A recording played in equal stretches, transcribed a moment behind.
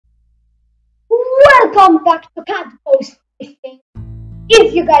Welcome back to Cat Goes Fishing.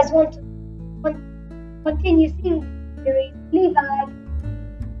 If you guys want to continue seeing the series, leave a like,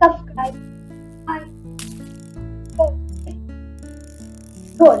 subscribe, Goes Fishing.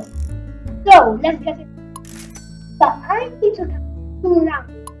 Good. So let's get it. So I need to have 2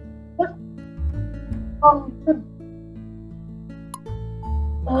 rounds. What? Good.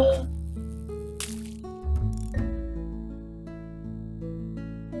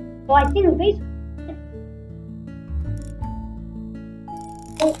 So I think basically.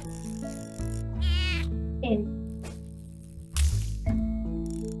 In.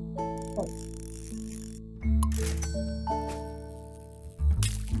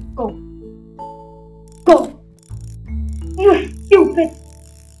 Go. Go. You stupid.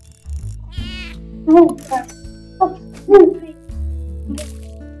 Roofer. Stop moving.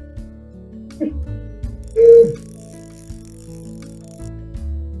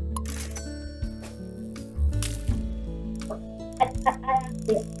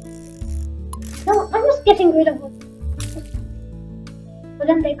 No, I'm just getting rid of it. So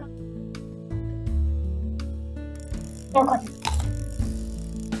then they come. No, cut it.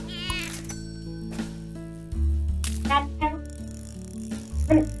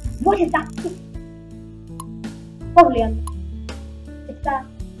 And what is that? Probably it's a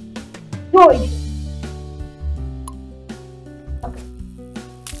droid. Okay.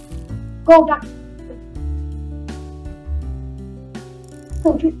 Go back.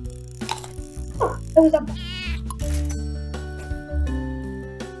 Go to. Oh, there was a.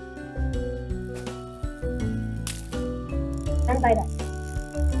 And by that,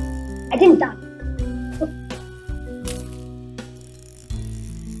 I didn't die.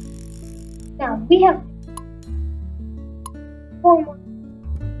 Now we have 4 more.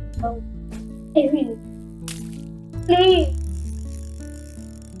 Oh, I really. Please.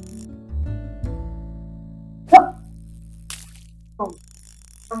 No. Oh.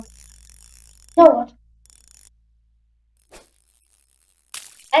 No what?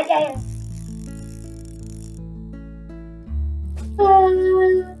 Yeah.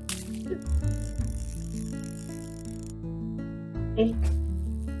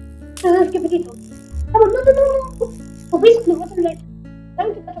 Skip it. Oh, no. So basically, what I'm like,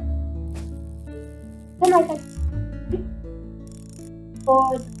 trying to cut up. Then I can. For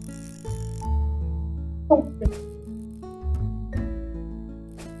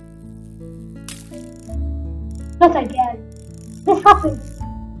not again. This happens.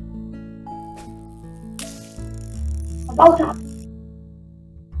 About to happen.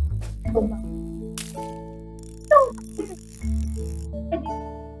 Go back. No.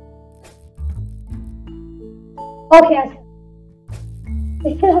 Okay, I said. We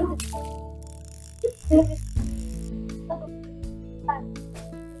still have this.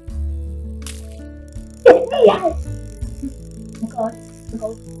 Yes! Oh God. Go.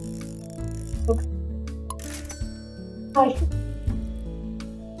 Okay. I should.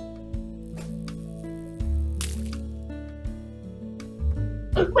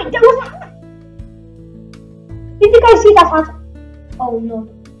 Wait, there was a hat! Did you guys see that hat? Oh no.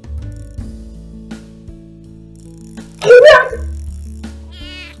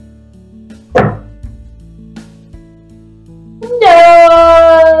 No!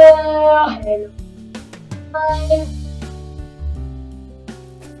 Hello. Hi.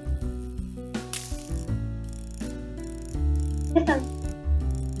 This time.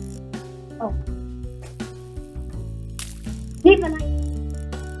 Oh. Leave a like.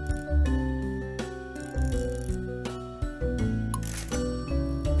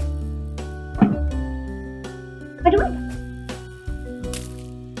 By the way.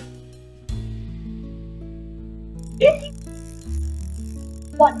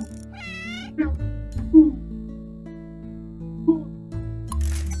 One. No. Two.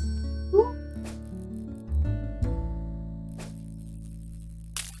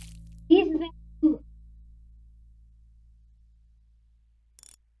 These are two.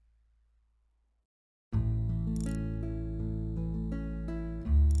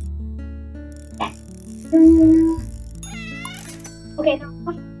 Okay, now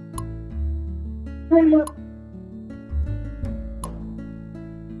one more.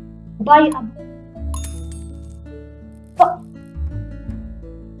 Buy a. Oh.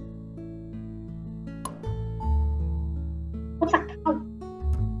 What's that?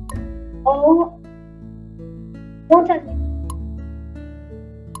 Oh, don't tell me.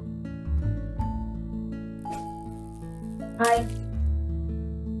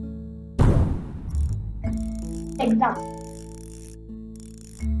 Exactly.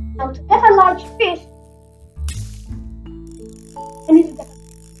 Now to get a large fish, I need to get a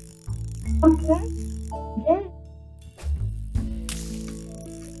Okay.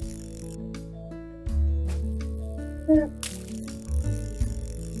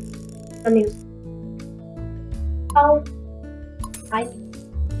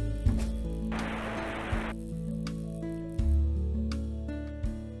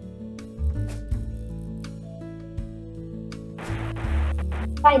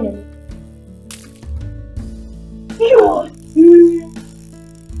 Finally. Yes!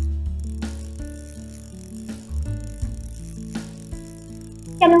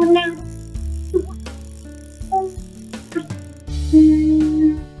 Can I now?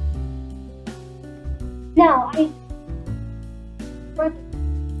 Now I what?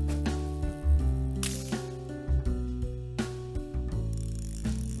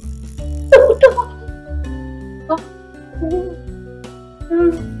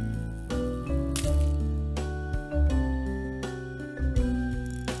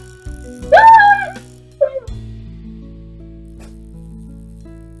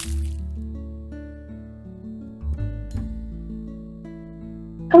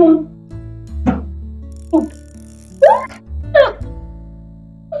 Come on.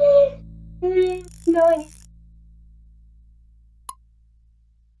 No, I need.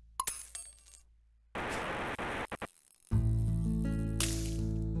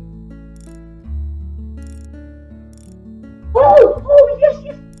 Oh, yes.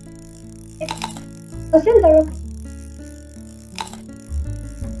 I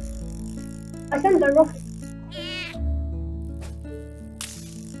sent the rocket.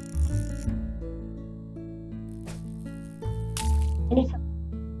 I need some.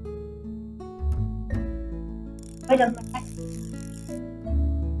 Why does my back?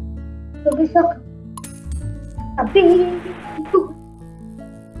 So we suck. A big.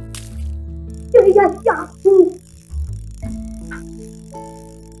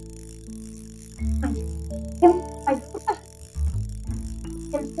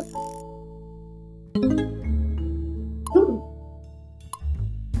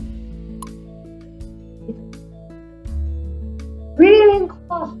 Really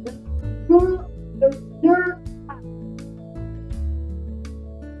close.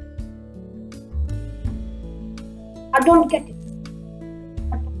 I don't get it.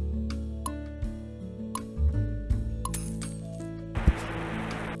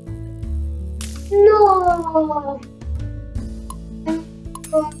 No.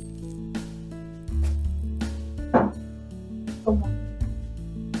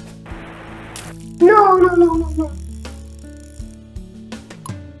 No.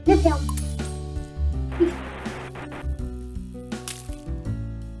 Get down.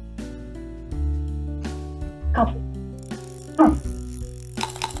 Copy.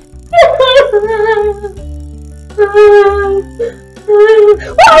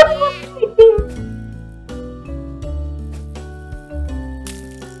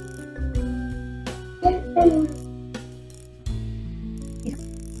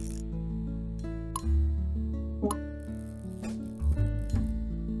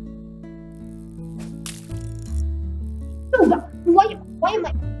 Why am I?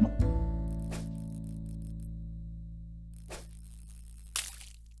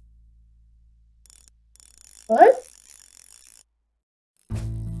 What?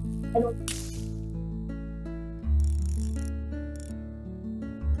 I don't.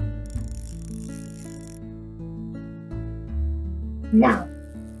 Now.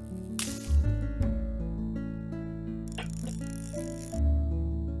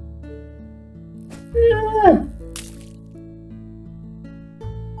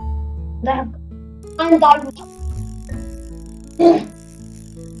 I'm done.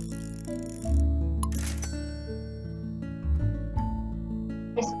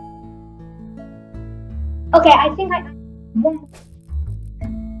 Okay, I think I won't.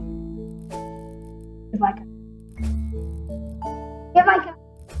 If I can.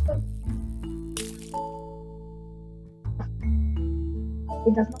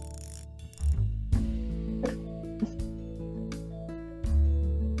 It does not.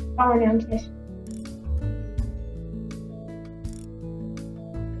 Power announcement.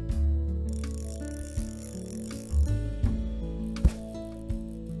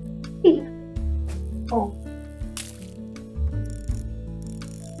 Oh.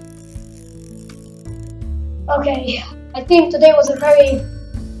 Okay, I think today was a very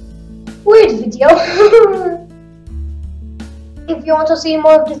weird video. If you want to see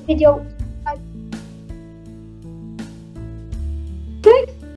more of this video,